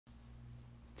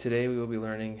Today we will be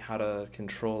learning how to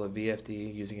control a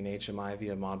VFD using an HMI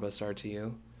via Modbus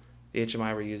RTU. The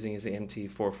HMI we're using is the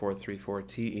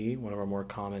MT4434TE, one of our more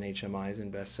common HMIs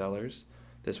and best sellers.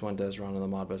 This one does run on the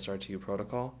Modbus RTU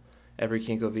protocol. Every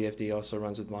Kinco VFD also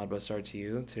runs with Modbus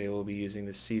RTU. Today we'll be using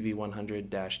the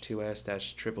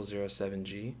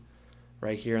CV100-2S-0007G.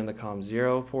 Right here in the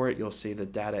COM0 port, you'll see the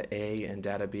data A and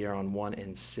data B are on 1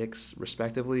 and 6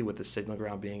 respectively, with the signal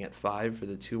ground being at 5 for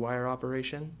the 2-wire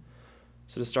operation.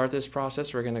 So to start this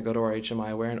process, we're going to go to our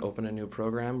HMIware and open a new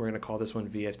program. We're going to call this one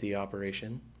VFD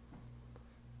operation.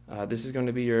 This is going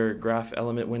to be your graph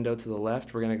element window to the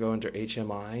left. We're going to go into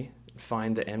HMI,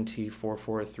 find the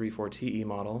MT4434TE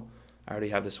model. I already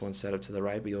have this one set up to the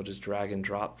right, but you'll just drag and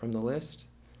drop from the list.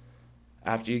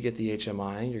 After you get the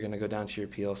HMI, you're going to go down to your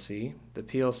PLC. The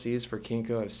PLCs for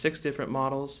Kinco have 6 different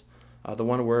models. The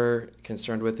one we're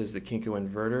concerned with is the Kinco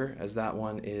inverter, as that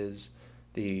one is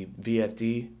the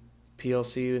VFD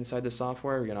PLC inside the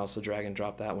software. We're going to also drag and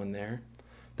drop that one there.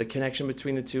 The connection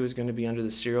between the two is going to be under the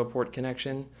serial port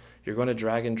connection. You're going to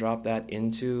drag and drop that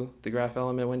into the graph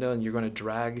element window, and you're going to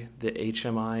drag the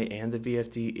HMI and the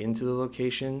VFD into the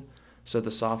location so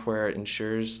the software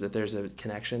ensures that there's a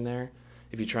connection there.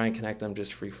 If you try and connect them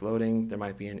just free floating, there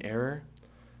might be an error.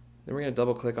 Then we're going to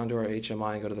double click onto our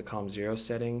HMI and go to the COM0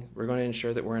 setting. We're going to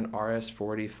ensure that we're in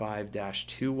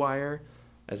RS485-2 wire,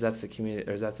 as that's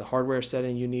the hardware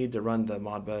setting you need to run the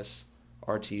Modbus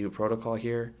RTU protocol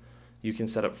here. You can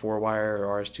set up 4-wire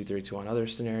or RS232 on other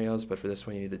scenarios, but for this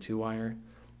one you need the 2-wire.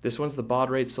 This one's the baud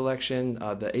rate selection.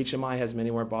 The HMI has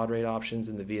many more baud rate options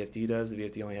than the VFD does. The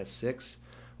VFD only has 6.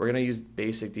 We're going to use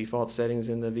basic default settings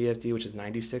in the VFD, which is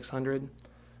 9600.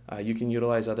 You can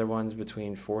utilize other ones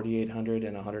between 4800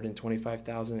 and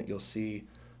 125,000 that you'll see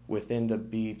within the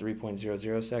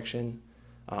B3.00 section.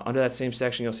 Under that same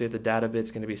section, you'll see that the data bit's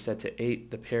going to be set to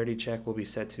 8, the parity check will be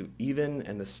set to even,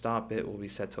 and the stop bit will be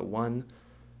set to 1.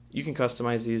 You can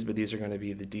customize these, but these are going to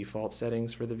be the default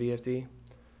settings for the VFD.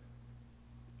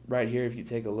 Right here, if you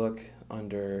take a look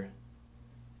under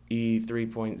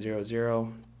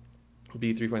E3.00,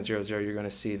 B3.00, you're going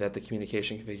to see that the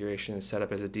communication configuration is set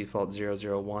up as a default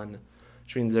 001,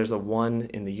 which means there's a 1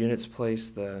 in the units place,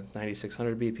 the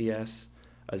 9600 BPS,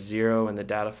 a 0 in the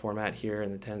data format here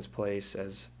in the tens place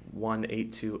as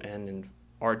 182N in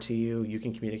RTU. You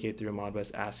can communicate through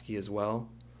Modbus ASCII as well.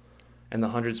 And the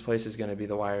hundreds place is going to be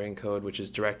the wiring code, which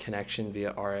is direct connection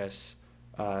via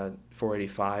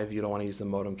RS485. You don't want to use the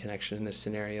modem connection in this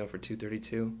scenario for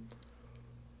 232.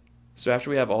 So after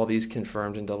we have all these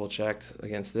confirmed and double checked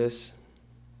against the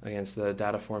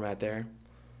data format there,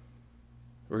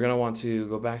 we're going to want to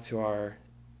go back to our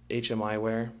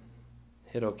HMIware,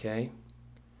 hit OK.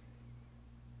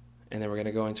 And then we're going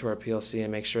to go into our PLC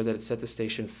and make sure that it's set to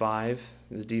station 5.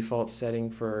 The default setting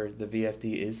for the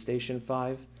VFD is station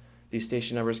 5. These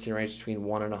station numbers can range between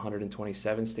 1 and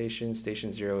 127 stations.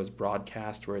 Station 0 is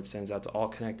broadcast, where it sends out to all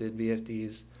connected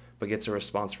VFDs, but gets a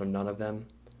response from none of them.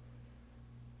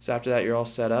 So after that, you're all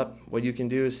set up. What you can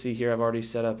do is see here, I've already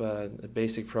set up a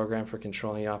basic program for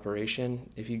controlling the operation.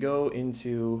 If you go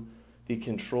into the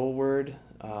control word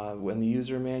in the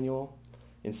user manual,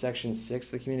 in section 6,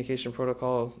 the communication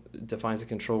protocol defines the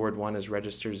control word 1 as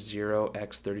register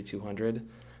 0x3200.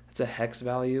 That's a hex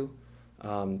value.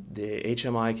 The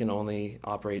HMI can only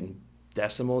operate in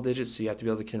decimal digits, so you have to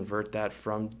be able to convert that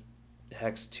from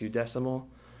hex to decimal.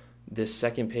 This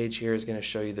second page here is going to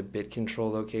show you the bit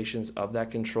control locations of that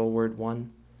control word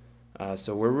 1.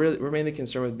 So we're mainly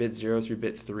concerned with bit 0 through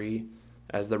bit 3,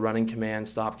 as the running command,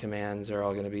 stop commands are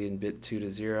all going to be in bit 2 to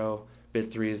 0. Bit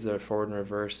 3 is the forward and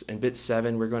reverse, and bit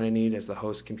 7 we're going to need as the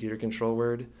host computer control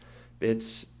word.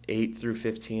 Bits 8 through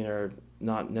 15 are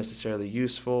not necessarily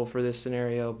useful for this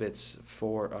scenario. Bits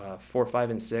 4, 5,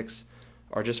 and 6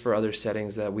 are just for other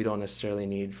settings that we don't necessarily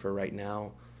need for right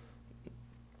now.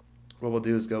 What we'll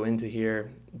do is go into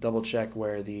here, double check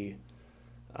where the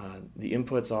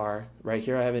inputs are. Right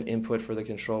here I have an input for the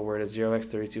control word as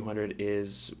 0x3200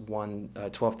 is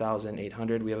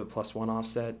 12,800. We have a +1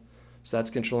 offset. So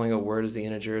that's controlling a word as the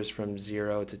integers from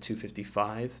 0 to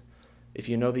 255. If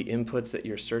you know the inputs that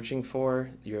you're searching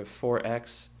for, you have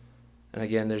 4x, and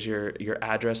again there's your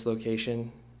address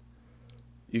location.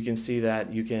 You can see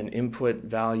that you can input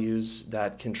values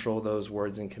that control those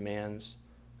words and commands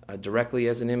directly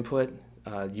as an input.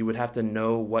 You would have to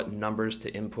know what numbers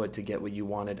to input to get what you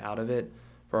wanted out of it.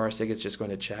 For our sake, it's just going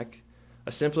to check.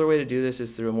 A simpler way to do this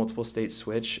is through a multiple state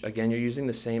switch. Again, you're using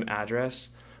the same address,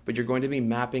 but you're going to be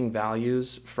mapping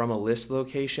values from a list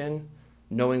location,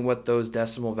 knowing what those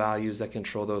decimal values that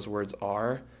control those words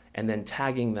are, and then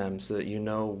tagging them so that you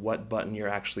know what button you're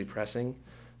actually pressing.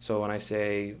 So when I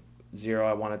say 0,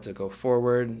 I want it to go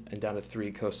forward, and down to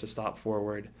 3, coast to stop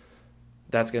forward.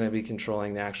 That's going to be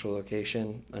controlling the actual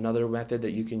location. Another method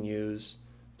that you can use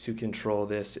to control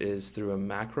this is through a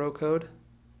macro code.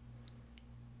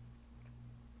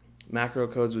 Macro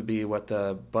codes would be what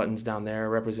the buttons down there are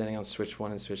representing on switch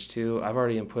 1 and switch 2. I've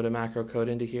already input a macro code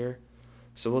into here,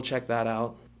 so we'll check that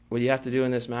out. What you have to do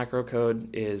in this macro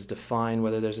code is define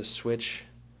whether there's a switch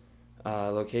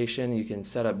location. You can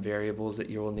set up variables that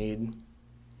you will need.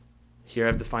 Here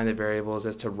I've defined the variables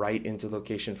as to write into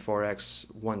location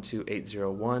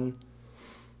 4x12801.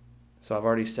 So I've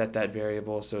already set that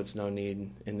variable, so it's no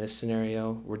need in this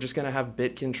scenario. We're just going to have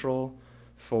bit control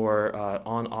for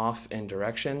on, off, and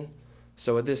direction.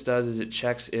 So what this does is it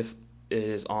checks if it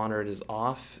is on or it is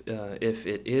off. If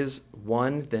it is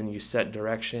 1, then you set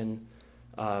direction.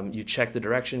 You check the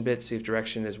direction bit, see if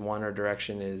direction is 1 or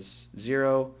direction is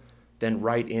 0. Then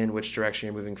write in which direction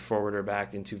you're moving forward or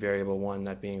back into variable 1,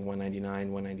 that being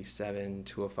 199, 197,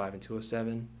 205, and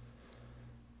 207.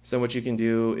 So what you can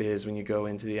do is when you go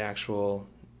into the actual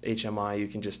HMI, you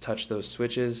can just touch those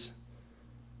switches.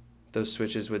 Those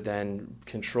switches would then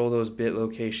control those bit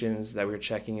locations that we're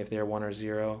checking if they're 1 or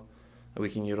 0. We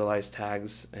can utilize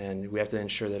tags, and we have to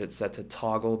ensure that it's set to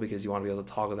toggle because you want to be able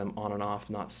to toggle them on and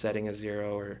off, not setting a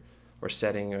 0 or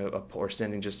setting or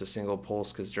sending just a single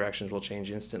pulse because directions will change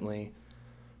instantly.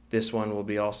 This one will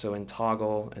be also in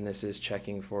toggle, and this is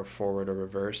checking for forward or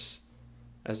reverse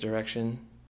as direction.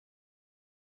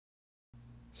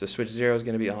 So switch 0 is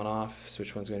going to be on off,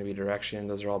 switch 1 is going to be direction.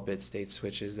 Those are all bit state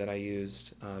switches that I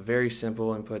used. Very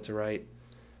simple input to write.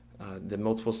 The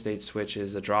multiple state switch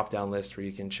is a drop-down list where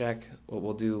you can check. What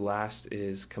we'll do last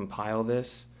is compile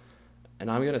this,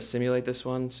 and I'm going to simulate this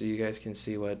one so you guys can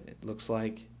see what it looks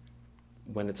like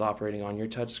when it's operating on your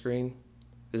touch screen.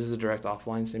 This is a direct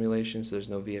offline simulation, so there's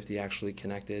no VFD actually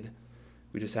connected.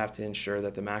 We just have to ensure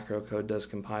that the macro code does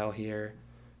compile here.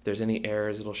 If there's any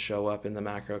errors, it'll show up in the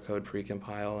macro code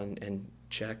pre-compile and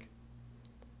check.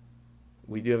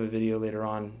 We do have a video later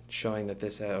on showing that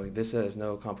this has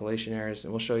no compilation errors,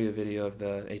 and we'll show you a video of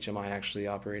the HMI actually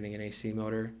operating an AC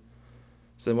motor.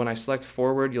 So when I select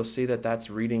forward, you'll see that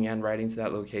that's reading and writing to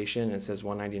that location, and it says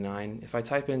 199. If I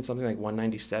type in something like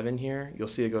 197 here, you'll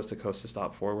see it goes to coast to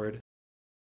stop forward.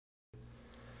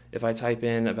 If I type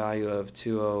in a value of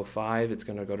 205, it's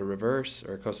going to go to reverse,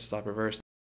 or coast to stop reverse.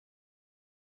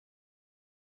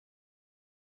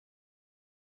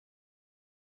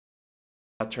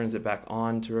 That turns it back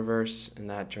on to reverse, and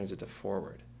that turns it to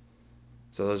forward.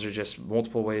 So those are just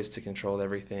multiple ways to control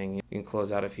everything. You can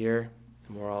close out of here,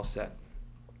 and we're all set.